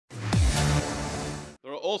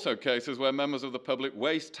also cases where members of the public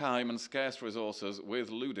waste time and scarce resources with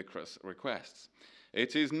ludicrous requests.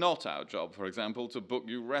 It is not our job, for example, to book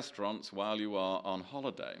you restaurants while you are on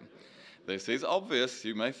holiday. This is obvious,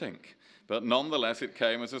 you may think, but nonetheless it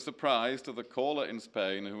came as a surprise to the caller in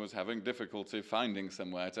Spain who was having difficulty finding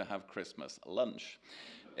somewhere to have Christmas lunch.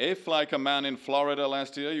 If, like a man in Florida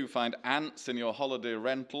last year, you find ants in your holiday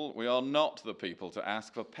rental, we are not the people to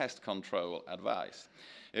ask for pest control advice.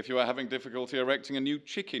 If you are having difficulty erecting a new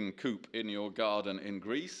chicken coop in your garden in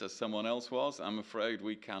Greece, as someone else was, I'm afraid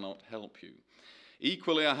we cannot help you.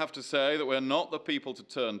 Equally, I have to say that we're not the people to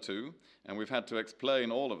turn to, and we've had to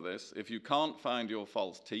explain all of this. If you can't find your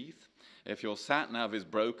false teeth, if your sat-nav is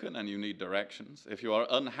broken and you need directions, if you are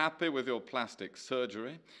unhappy with your plastic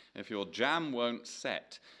surgery, if your jam won't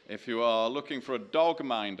set, if you are looking for a dog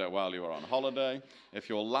minder while you are on holiday, if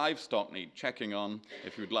your livestock need checking on,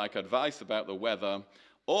 if you'd like advice about the weather,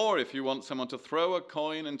 or if you want someone to throw a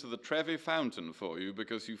coin into the Trevi fountain for you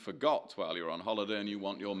because you forgot while you're on holiday and you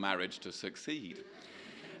want your marriage to succeed.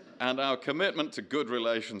 And our commitment to good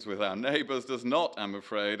relations with our neighbours does not, I'm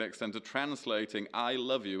afraid, extend to translating I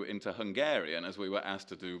love you into Hungarian, as we were asked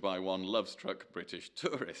to do by one love-struck British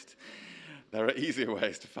tourist. There are easier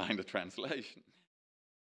ways to find a translation.